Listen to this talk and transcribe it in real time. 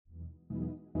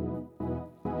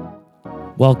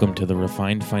Welcome to the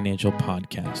Refined Financial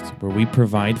Podcast, where we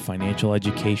provide financial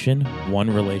education one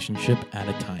relationship at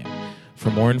a time. For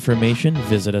more information,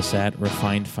 visit us at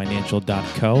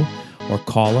refinedfinancial.co or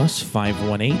call us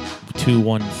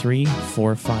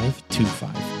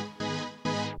 518-213-4525.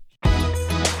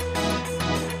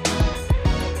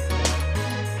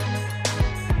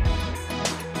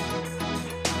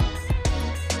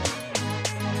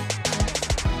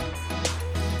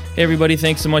 Hey everybody,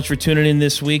 thanks so much for tuning in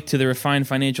this week to the Refined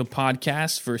Financial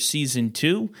Podcast for Season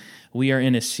 2. We are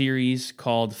in a series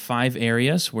called 5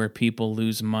 Areas Where People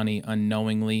Lose Money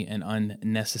Unknowingly and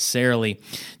Unnecessarily.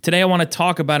 Today I want to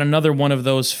talk about another one of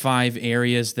those 5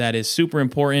 areas that is super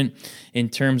important in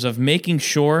terms of making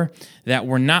sure that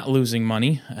we're not losing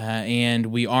money and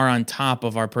we are on top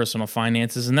of our personal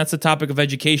finances, and that's the topic of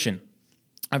education.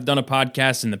 I've done a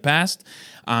podcast in the past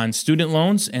on student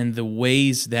loans and the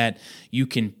ways that you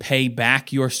can pay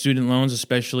back your student loans,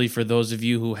 especially for those of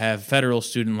you who have federal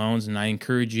student loans. And I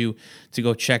encourage you to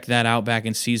go check that out back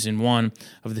in Season 1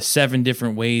 of the 7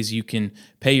 different ways you can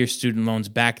pay your student loans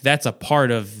back. That's a part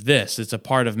of this. It's a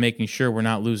part of making sure we're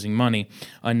not losing money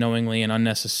unknowingly and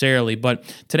unnecessarily. But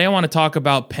today I want to talk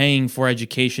about paying for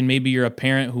education. Maybe you're a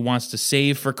parent who wants to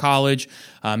save for college.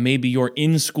 Maybe you're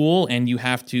in school and you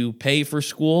have to pay for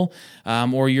school,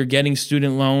 or you're getting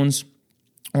student loans,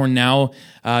 or now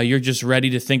you're just ready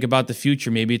to think about the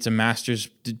future. Maybe it's a master's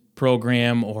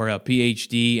program or a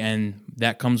PhD, and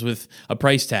that comes with a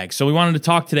price tag. So we wanted to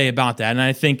talk today about that. And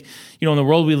I think, in the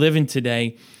world we live in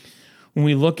today, when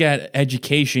we look at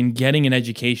education, getting an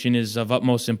education is of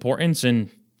utmost importance, and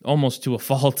almost to a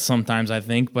fault sometimes, I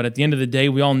think. But at the end of the day,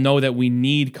 we all know that we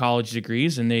need college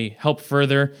degrees, and they help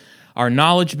further our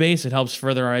knowledge base. It helps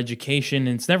further our education,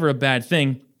 and it's never a bad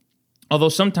thing. Although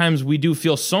sometimes we do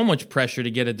feel so much pressure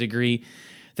to get a degree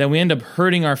that we end up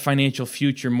hurting our financial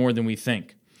future more than we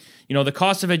think. The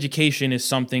cost of education is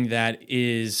something that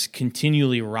is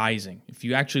continually rising. If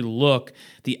you actually look,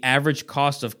 the average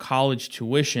cost of college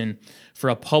tuition for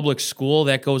a public school,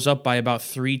 that goes up by about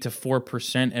 3 to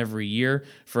 4% every year.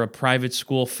 For a private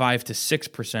school, 5 to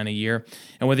 6% a year.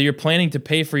 And whether you're planning to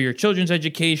pay for your children's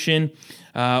education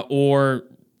or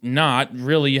not,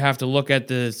 really you have to look at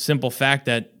the simple fact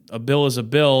that a bill is a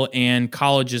bill, and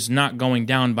college is not going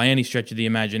down by any stretch of the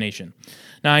imagination.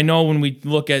 Now, I know when we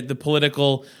look at the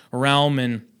political realm,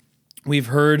 and we've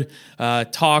heard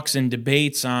talks and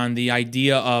debates on the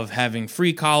idea of having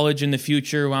free college in the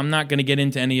future. Well, I'm not going to get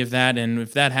into any of that, and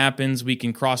if that happens, we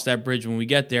can cross that bridge when we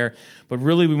get there. But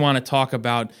really, we want to talk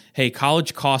about, hey,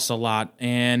 college costs a lot,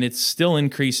 and it's still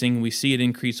increasing. We see it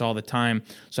increase all the time.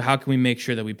 So how can we make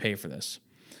sure that we pay for this?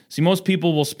 See, most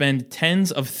people will spend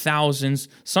tens of thousands,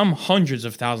 some hundreds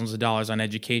of thousands of dollars on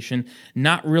education,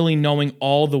 not really knowing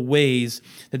all the ways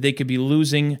that they could be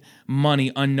losing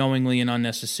money unknowingly and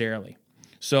unnecessarily.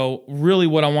 So really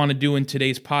what I want to do in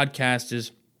today's podcast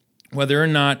is whether or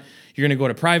not you're going to go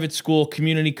to private school,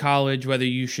 community college, whether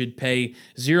you should pay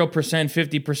 0%,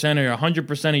 50%, or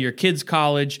 100% of your kids'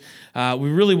 college. We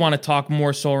really want to talk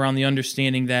more so around the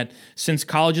understanding that since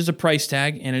college is a price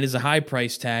tag, and it is a high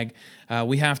price tag,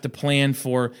 we have to plan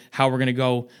for how we're going to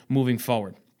go moving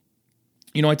forward.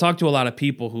 I talk to a lot of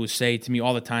people who say to me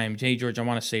all the time, "Hey, George, I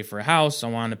want to save for a house. I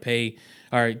want to pay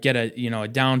or get a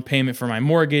down payment for my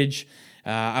mortgage.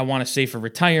 I want to save for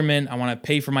retirement. I want to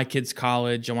pay for my kids'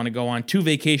 college. I want to go on 2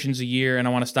 vacations a year, and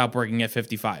I want to stop working at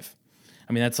 55.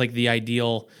 I mean, that's like the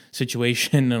ideal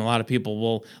situation, and a lot of people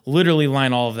will literally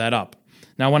line all of that up.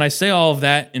 Now, when I say all of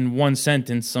that in one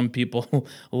sentence, some people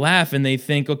laugh and they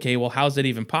think, okay, well, how's that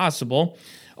even possible?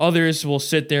 Others will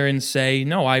sit there and say,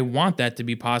 no, I want that to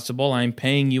be possible. I'm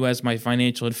paying you as my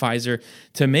financial advisor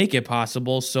to make it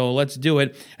possible, so let's do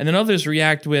it. And then others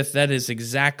react with, that is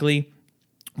exactly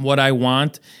what I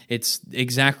want. It's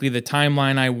exactly the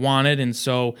timeline I wanted, and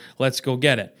so let's go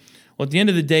get it. Well, at the end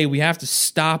of the day, we have to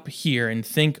stop here and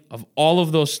think of all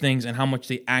of those things and how much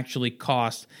they actually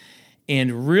cost,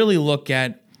 and really look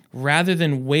at, rather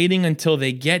than waiting until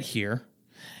they get here,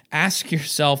 ask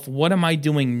yourself, what am I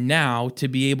doing now to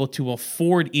be able to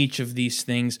afford each of these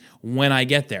things when I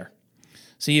get there?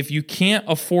 See, if you can't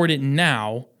afford it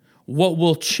now, what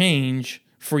will change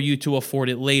for you to afford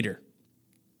it later?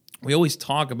 We always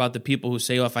talk about the people who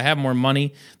say, if I have more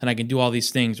money, then I can do all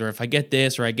these things, or if I get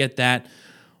this or I get that.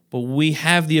 But we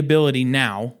have the ability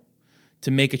now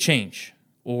to make a change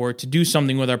or to do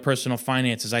something with our personal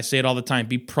finances. I say it all the time,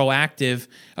 be proactive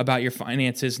about your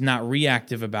finances, not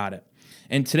reactive about it.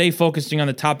 And today, focusing on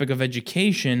the topic of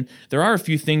education, there are a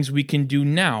few things we can do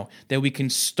now that we can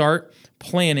start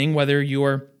planning, whether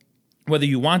you're Whether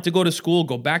you want to go to school,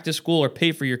 go back to school, or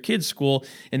pay for your kids' school,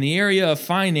 in the area of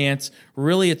finance,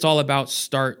 really it's all about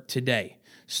start today.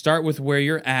 Start with where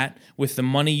you're at, with the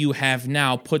money you have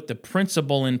now, put the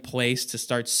principle in place to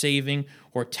start saving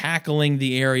or tackling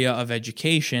the area of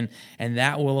education, and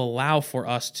that will allow for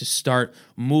us to start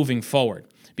moving forward.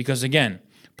 Because again,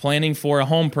 planning for a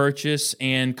home purchase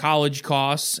and college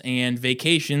costs and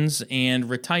vacations and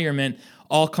retirement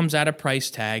all comes at a price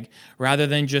tag, rather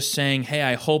than just saying, hey,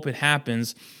 I hope it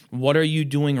happens. What are you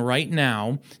doing right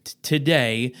now,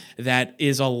 today, that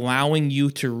is allowing you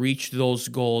to reach those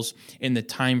goals in the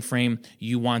time frame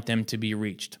you want them to be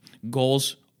reached?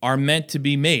 Goals are meant to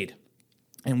be made,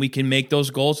 and we can make those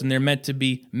goals, and they're meant to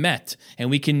be met, and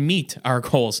we can meet our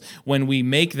goals when we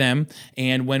make them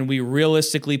and when we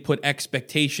realistically put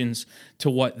expectations to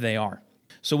what they are.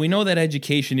 So we know that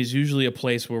education is usually a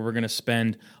place where we're going to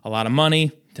spend a lot of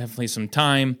money, definitely some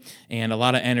time, and a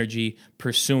lot of energy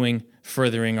pursuing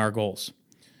furthering our goals.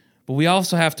 But we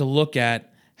also have to look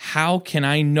at, how can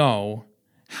I know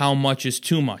how much is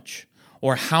too much?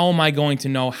 Or how am I going to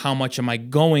know how much am I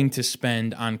going to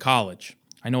spend on college?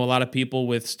 I know a lot of people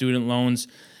with student loans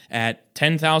at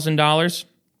 $10,000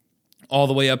 all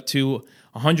the way up to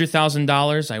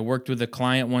 $100,000. I worked with a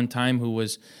client one time who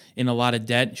was in a lot of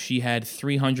debt. She had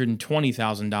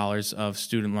 $320,000 of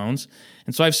student loans.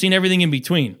 And so I've seen everything in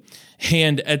between.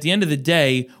 And at the end of the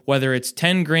day, whether it's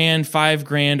 10 grand, 5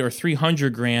 grand, or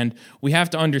 300 grand, we have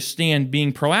to understand,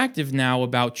 being proactive now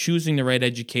about choosing the right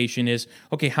education is,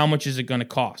 okay, how much is it going to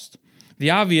cost? The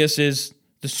obvious is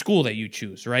the school that you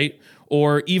choose, right?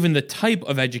 Or even the type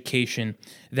of education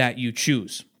that you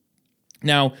choose.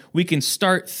 Now, we can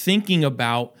start thinking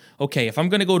about, okay, if I'm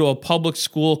going to go to a public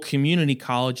school, community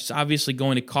college, it's obviously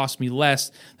going to cost me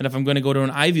less than if I'm going to go to an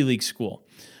Ivy League school.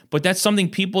 But that's something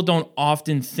people don't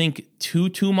often think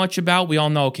too much about. We all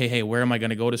know, okay, hey, where am I going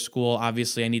to go to school?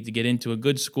 Obviously, I need to get into a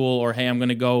good school, or hey, I'm going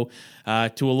to go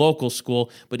to a local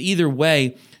school. But either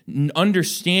way,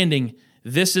 understanding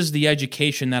this is the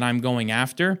education that I'm going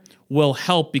after will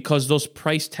help, because those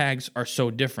price tags are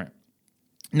so different.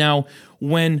 Now,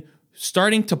 when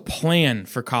starting to plan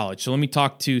for college. So let me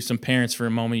talk to some parents for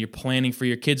a moment. You're planning for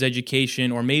your kids'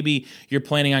 education, or maybe you're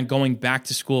planning on going back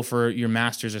to school for your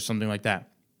master's or something like that.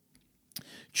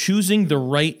 Choosing the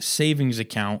right savings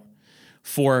account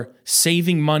for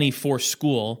saving money for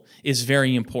school is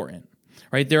very important,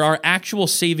 right? There are actual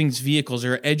savings vehicles,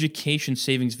 there are education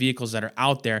savings vehicles that are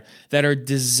out there that are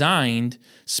designed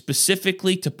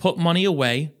specifically to put money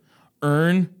away,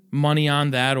 earn money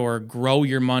on that, or grow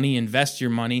your money, invest your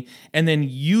money, and then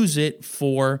use it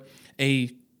for a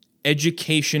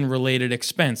education-related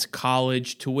expense,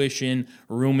 college, tuition,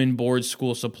 room and board,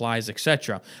 school supplies,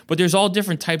 etc. But there's all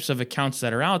different types of accounts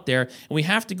that are out there, and we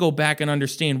have to go back and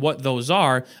understand what those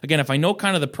are. Again, if I know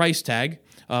kind of the price tag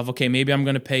of, okay, maybe I'm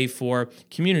going to pay for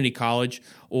community college,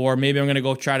 or maybe I'm going to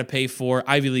go try to pay for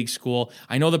Ivy League school,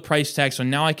 I know the price tag, so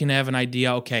now I can have an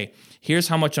idea, okay, here's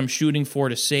how much I'm shooting for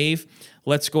to save.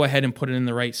 Let's go ahead and put it in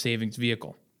the right savings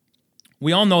vehicle.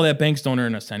 We all know that banks don't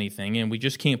earn us anything, and we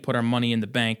just can't put our money in the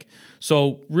bank.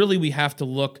 So really, we have to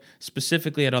look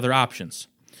specifically at other options.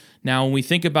 Now, when we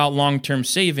think about long-term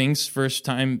savings, first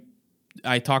time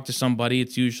I talk to somebody,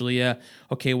 it's usually,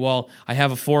 okay, well, I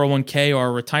have a 401k or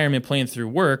a retirement plan through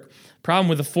work. Problem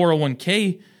with a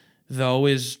 401k, though,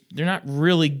 is they're not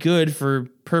really good for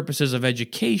purposes of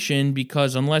education,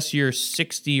 because unless you're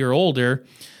 60 or older,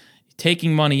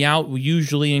 taking money out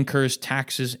usually incurs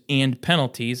taxes and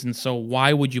penalties. And so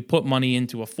why would you put money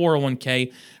into a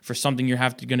 401k for something you're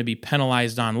going to be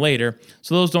penalized on later?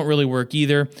 So those don't really work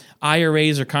either.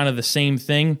 IRAs are kind of the same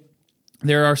thing.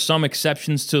 There are some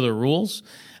exceptions to the rules,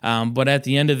 but at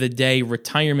the end of the day,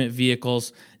 retirement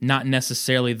vehicles, not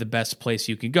necessarily the best place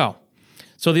you could go.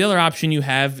 So the other option you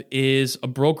have is a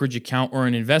brokerage account or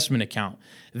an investment account.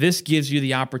 This gives you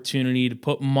the opportunity to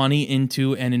put money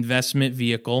into an investment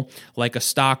vehicle like a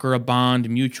stock or a bond,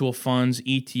 mutual funds,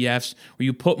 ETFs, where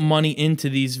you put money into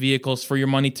these vehicles for your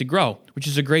money to grow, which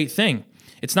is a great thing.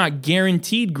 It's not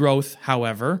guaranteed growth,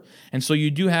 however, and so you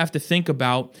do have to think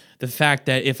about the fact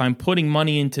that if I'm putting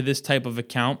money into this type of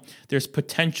account, there's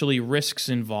potentially risks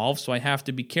involved, so I have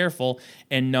to be careful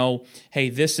and know,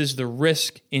 hey, this is the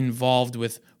risk involved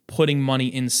with putting money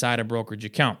inside a brokerage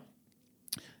account.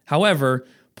 However,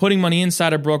 putting money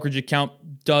inside a brokerage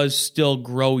account does still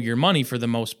grow your money for the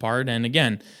most part, and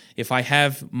again, if I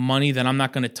have money that I'm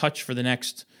not going to touch for the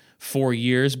next 4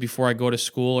 years before I go to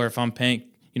school, or if I'm paying,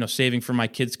 saving for my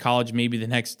kids' college maybe the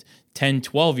next 10,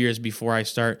 12 years before I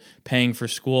start paying for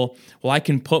school, well, I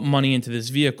can put money into this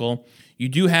vehicle. You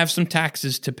do have some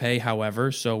taxes to pay,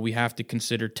 however, so we have to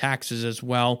consider taxes as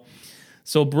well.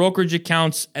 So brokerage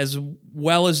accounts, as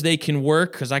well as they can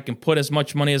work, because I can put as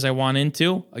much money as I want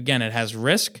into, again, it has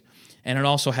risk, and it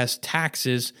also has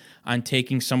taxes on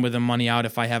taking some of the money out.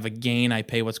 If I have a gain, I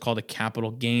pay what's called a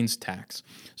capital gains tax.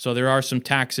 So there are some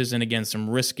taxes and, again, some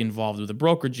risk involved with a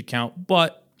brokerage account,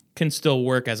 but can still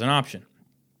work as an option.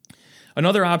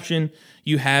 Another option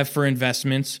you have for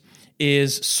investments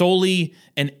is solely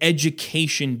an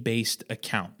education-based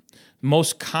account.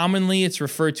 Most commonly, it's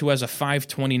referred to as a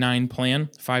 529 plan.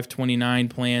 529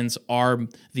 plans are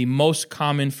the most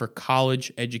common for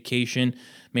college education,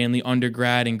 mainly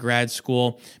undergrad and grad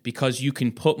school, because you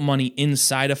can put money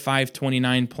inside a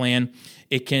 529 plan.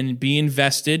 It can be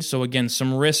invested, so again,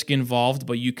 some risk involved,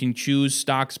 but you can choose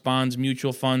stocks, bonds,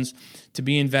 mutual funds to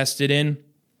be invested in,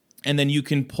 and then you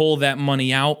can pull that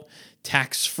money out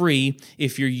tax-free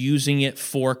if you're using it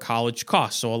for college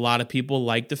costs. So a lot of people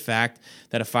like the fact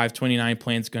that a 529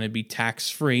 plan is going to be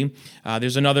tax-free.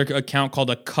 There's another account called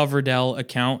a Coverdell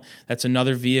account. That's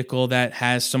another vehicle that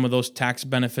has some of those tax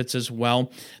benefits as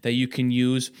well that you can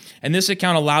use. And this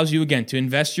account allows you, again, to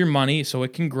invest your money so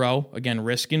it can grow. Again,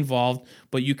 risk involved,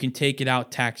 but you can take it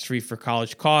out tax-free for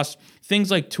college costs. Things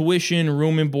like tuition,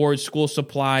 room and board, school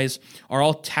supplies are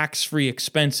all tax-free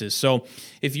expenses. So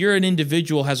if you're an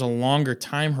individual who has a longer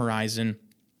time horizon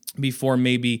before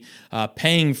maybe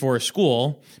paying for a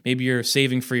school, maybe you're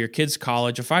saving for your kids'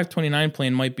 college, a 529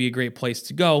 plan might be a great place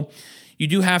to go. You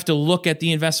do have to look at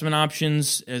the investment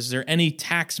options. Is there any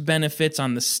tax benefits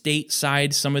on the state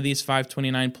side? Some of these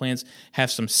 529 plans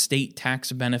have some state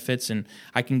tax benefits, and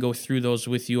I can go through those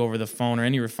with you over the phone, or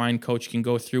any refined coach can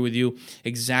go through with you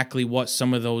exactly what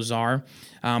some of those are.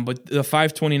 But the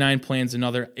 529 plan is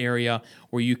another area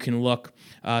where you can look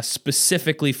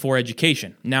specifically for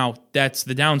education. Now, that's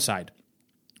the downside.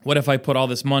 What if I put all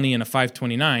this money in a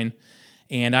 529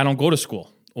 and I don't go to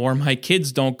school? Or my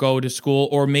kids don't go to school,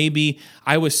 or maybe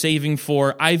I was saving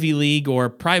for Ivy League or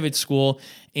private school,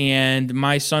 and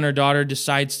my son or daughter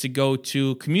decides to go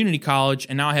to community college,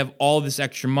 and now I have all this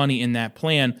extra money in that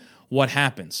plan. What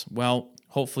happens? Well,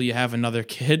 hopefully you have another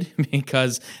kid,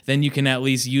 because then you can at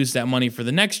least use that money for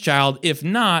the next child. If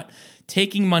not,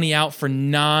 taking money out for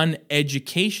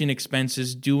non-education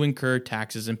expenses do incur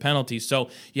taxes and penalties. So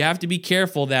you have to be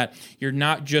careful that you're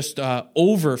not just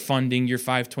overfunding your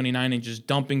 529 and just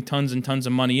dumping tons and tons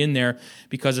of money in there,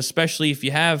 because especially if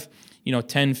you have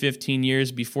 10, 15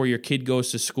 years before your kid goes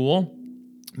to school,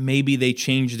 maybe they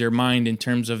change their mind in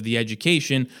terms of the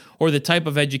education or the type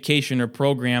of education or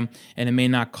program, and it may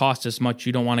not cost as much.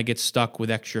 You don't want to get stuck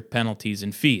with extra penalties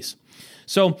and fees.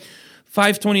 So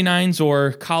 529s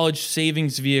or college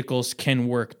savings vehicles can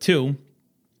work too.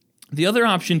 The other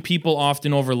option people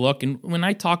often overlook, and when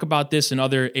I talk about this in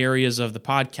other areas of the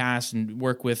podcast and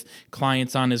work with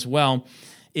clients on as well,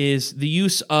 is the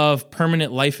use of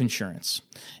permanent life insurance.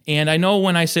 And I know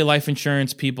when I say life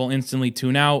insurance, people instantly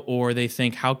tune out, or they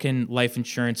think, how can life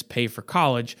insurance pay for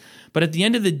college? But at the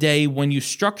end of the day, when you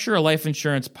structure a life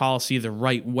insurance policy the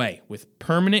right way, with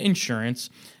permanent insurance,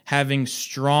 having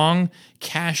strong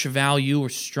cash value or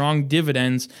strong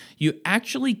dividends, you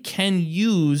actually can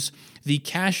use the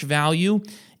cash value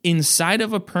inside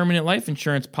of a permanent life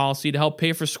insurance policy to help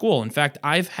pay for school. In fact,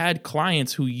 I've had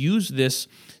clients who use this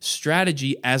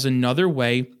strategy as another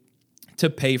way to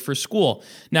pay for school.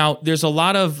 Now, there's a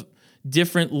lot of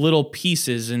different little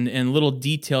pieces and little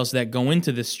details that go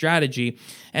into this strategy,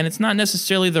 and it's not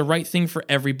necessarily the right thing for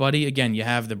everybody. Again, you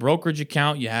have the brokerage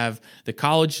account, you have the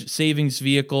college savings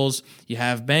vehicles, you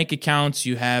have bank accounts,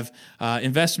 you have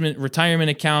investment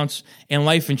retirement accounts, and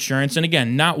life insurance. And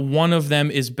again, not one of them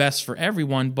is best for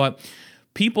everyone, but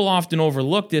people often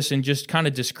overlook this and just kind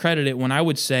of discredit it, when I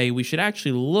would say we should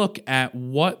actually look at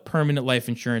what permanent life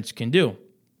insurance can do.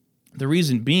 The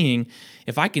reason being,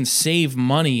 if I can save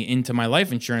money into my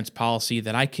life insurance policy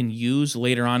that I can use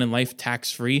later on in life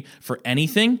tax-free for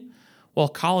anything, well,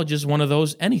 college is one of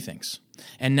those anythings.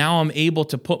 And now I'm able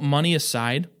to put money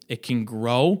aside. It can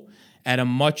grow at a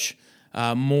much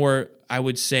more, I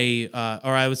would say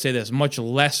this, much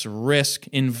less risk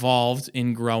involved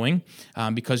in growing,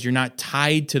 because you're not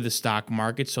tied to the stock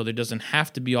market, so there doesn't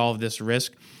have to be all of this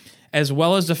risk, as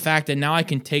well as the fact that now I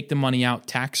can take the money out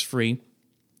tax-free.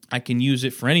 I can use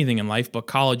it for anything in life, but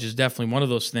college is definitely one of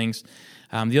those things.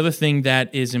 The other thing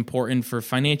that is important for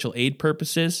financial aid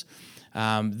purposes,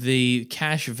 the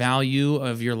cash value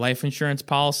of your life insurance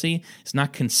policy is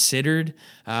not considered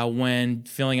when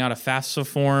filling out a FAFSA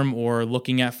form or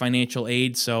looking at financial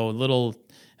aid. So a little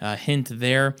hint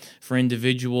there for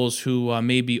individuals who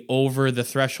may be over the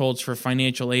thresholds for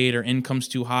financial aid, or income's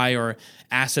too high, or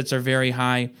assets are very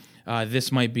high.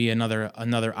 this might be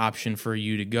another option for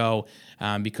you to go,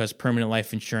 because permanent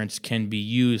life insurance can be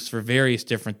used for various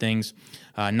different things,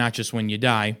 not just when you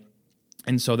die.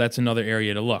 And so that's another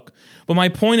area to look. But my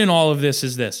point in all of this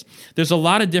is this. There's a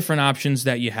lot of different options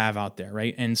that you have out there,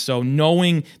 right? And so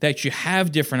knowing that you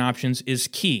have different options is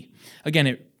key. Again,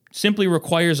 it simply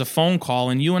requires a phone call,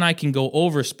 and you and I can go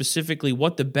over specifically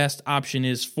what the best option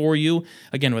is for you.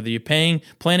 Again, whether you're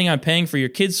planning on paying for your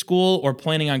kids' school or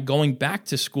planning on going back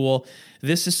to school,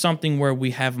 this is something where we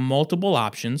have multiple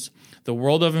options. The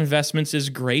world of investments is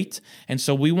great, and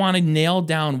so we want to nail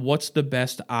down what's the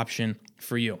best option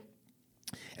for you.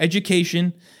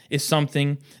 Education is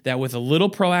something that with a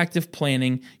little proactive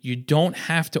planning, you don't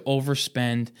have to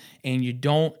overspend, and you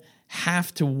don't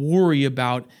have to worry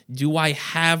about, do I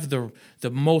have the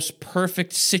most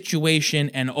perfect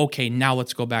situation, and okay, now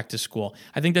let's go back to school.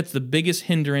 I think that's the biggest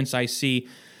hindrance I see,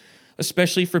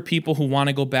 especially for people who want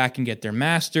to go back and get their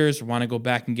master's, or want to go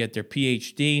back and get their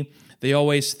PhD. They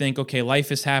always think, okay,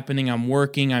 life is happening, I'm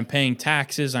working, I'm paying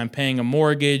taxes, I'm paying a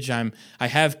mortgage, I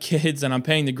have kids, and I'm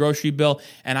paying the grocery bill,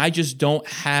 and I just don't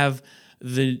have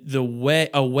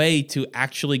a way to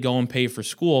actually go and pay for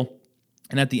school.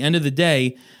 And at the end of the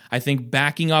day, I think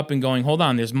backing up and going, hold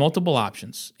on, there's multiple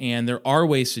options, and there are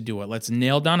ways to do it. Let's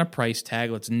nail down a price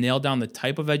tag. Let's nail down the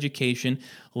type of education.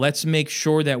 Let's make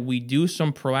sure that we do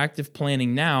some proactive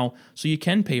planning now so you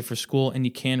can pay for school and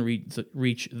you can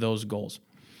reach those goals.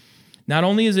 Not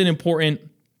only is it important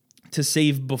to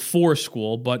save before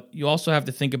school, but you also have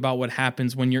to think about what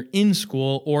happens when you're in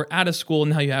school or out of school,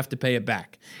 and now you have to pay it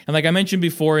back. And like I mentioned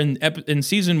before, in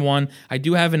season 1, I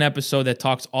do have an episode that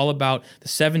talks all about the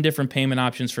 7 different payment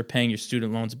options for paying your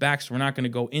student loans back, so we're not going to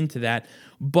go into that.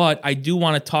 But I do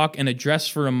want to talk and address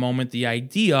for a moment the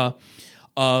idea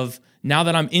of, now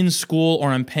that I'm in school or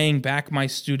I'm paying back my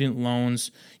student loans,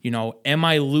 am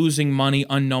I losing money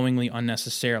unknowingly,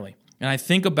 unnecessarily? And I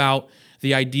think about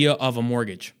the idea of a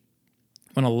mortgage.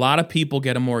 When a lot of people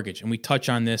get a mortgage, and we touch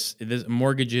on this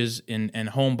mortgages and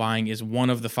home buying is one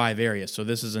of the 5 areas. So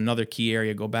this is another key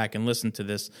area. Go back and listen to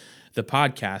the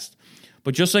podcast.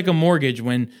 But just like a mortgage,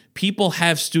 when people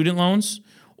have student loans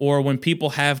or when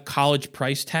people have college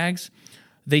price tags,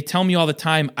 they tell me all the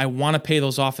time, I want to pay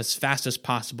those off as fast as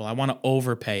possible. I want to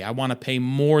overpay. I want to pay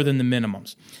more than the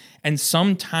minimums. And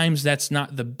sometimes that's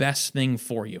not the best thing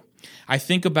for you. I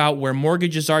think about where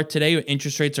mortgages are today.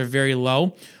 Interest rates are very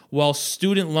low. Well,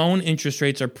 student loan interest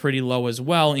rates are pretty low as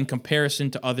well in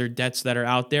comparison to other debts that are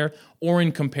out there, or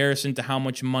in comparison to how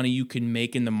much money you can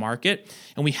make in the market.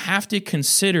 And we have to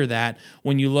consider that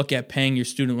when you look at paying your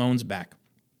student loans back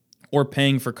or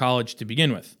paying for college to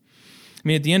begin with. I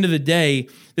mean, at the end of the day,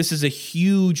 this is a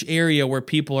huge area where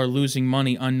people are losing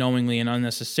money unknowingly and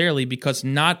unnecessarily, because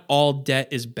not all debt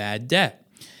is bad debt.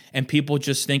 And people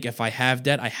just think, if I have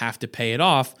debt, I have to pay it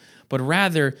off. But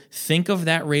rather, think of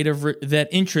that that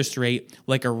interest rate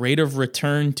like a rate of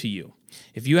return to you.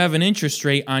 If you have an interest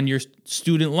rate on your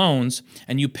student loans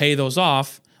and you pay those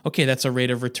off, okay, that's a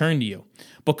rate of return to you.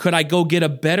 But could I go get a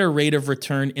better rate of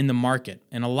return in the market?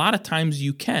 And a lot of times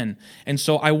you can. And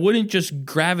so I wouldn't just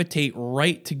gravitate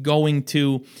right to going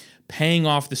to paying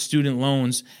off the student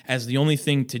loans as the only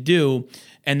thing to do,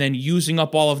 and then using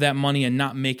up all of that money and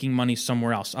not making money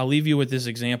somewhere else. I'll leave you with this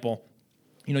example.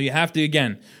 You have to,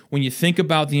 again, when you think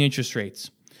about the interest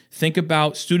rates, think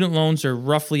about student loans are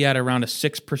roughly at around a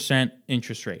 6%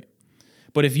 interest rate.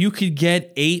 But if you could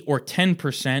get 8 or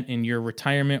 10% in your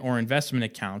retirement or investment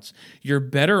accounts, you're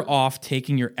better off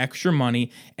taking your extra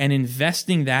money and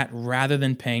investing that rather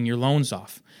than paying your loans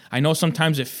off. I know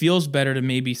sometimes it feels better to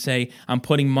maybe say, I'm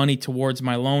putting money towards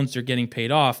my loans, they're getting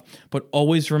paid off, but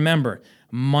always remember,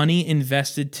 money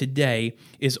invested today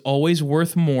is always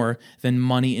worth more than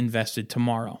money invested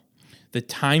tomorrow. The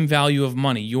time value of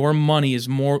money, your money is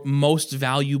most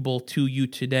valuable to you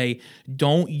today.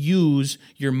 Don't use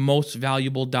your most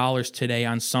valuable dollars today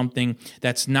on something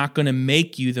that's not going to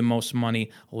make you the most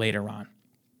money later on.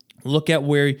 Look at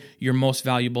where your most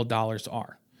valuable dollars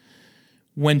are.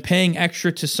 When paying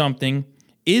extra to something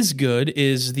is good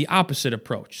is the opposite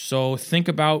approach. So think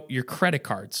about your credit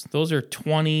cards. Those are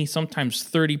 20, sometimes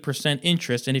 30%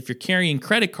 interest. And if you're carrying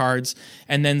credit cards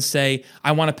and then say,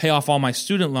 I want to pay off all my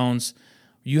student loans,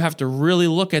 you have to really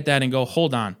look at that and go,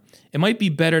 hold on. It might be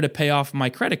better to pay off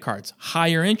my credit cards.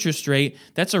 Higher interest rate,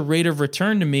 that's a rate of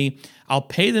return to me. I'll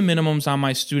pay the minimums on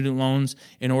my student loans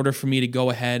in order for me to go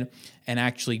ahead and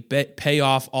actually pay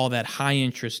off all that high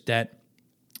interest debt,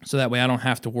 so that way I don't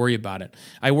have to worry about it.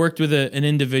 I worked with an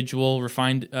individual,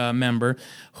 Refined member,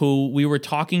 who we were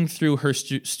talking through her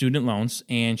student loans,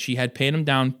 and she had paid them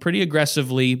down pretty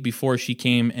aggressively before she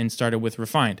came and started with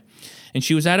Refined. And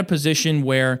she was at a position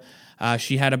where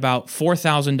she had about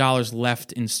 $4,000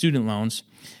 left in student loans,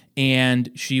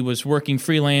 and she was working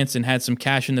freelance and had some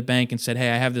cash in the bank and said,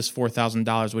 hey, I have this $4,000.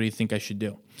 What do you think I should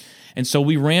do? And so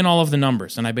we ran all of the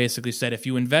numbers, and I basically said, if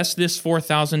you invest this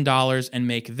 $4,000 and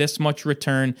make this much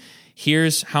return,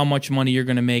 here's how much money you're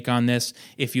going to make on this.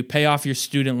 If you pay off your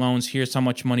student loans, here's how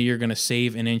much money you're going to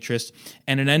save in interest.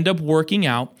 And it ended up working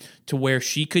out to where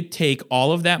she could take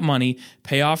all of that money,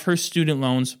 pay off her student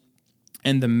loans,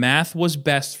 and the math was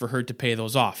best for her to pay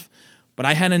those off. But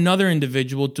I had another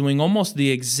individual doing almost the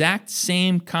exact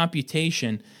same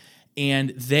computation,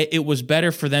 and it was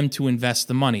better for them to invest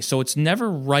the money. So it's never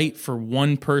right for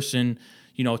one person,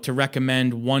 to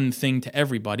recommend one thing to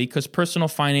everybody, because personal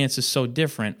finance is so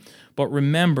different. But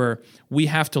remember, we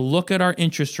have to look at our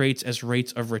interest rates as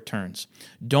rates of returns.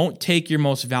 Don't take your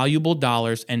most valuable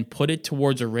dollars and put it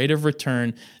towards a rate of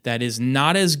return that is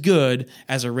not as good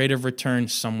as a rate of return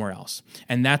somewhere else.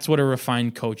 And that's what a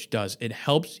refined coach does.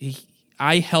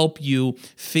 I help you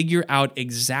figure out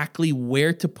exactly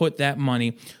where to put that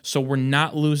money so we're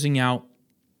not losing out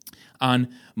on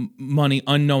money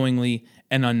unknowingly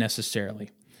and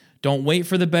unnecessarily. Don't wait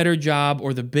for the better job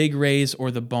or the big raise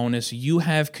or the bonus. You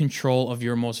have control of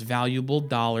your most valuable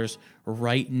dollars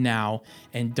right now,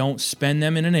 and don't spend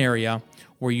them in an area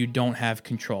where you don't have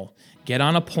control. Get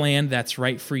on a plan that's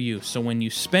right for you, so when you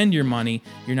spend your money,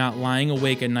 you're not lying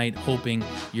awake at night hoping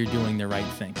you're doing the right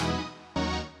thing.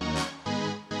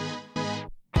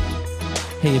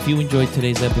 Hey, if you enjoyed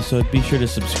today's episode, be sure to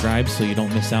subscribe so you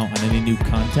don't miss out on any new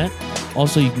content.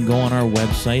 Also, you can go on our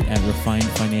website at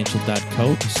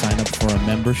refinedfinancial.co to sign up for a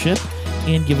membership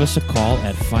and give us a call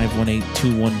at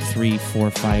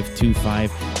 518-213-4525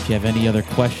 if you have any other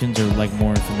questions or like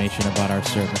more information about our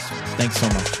service. Thanks so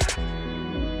much.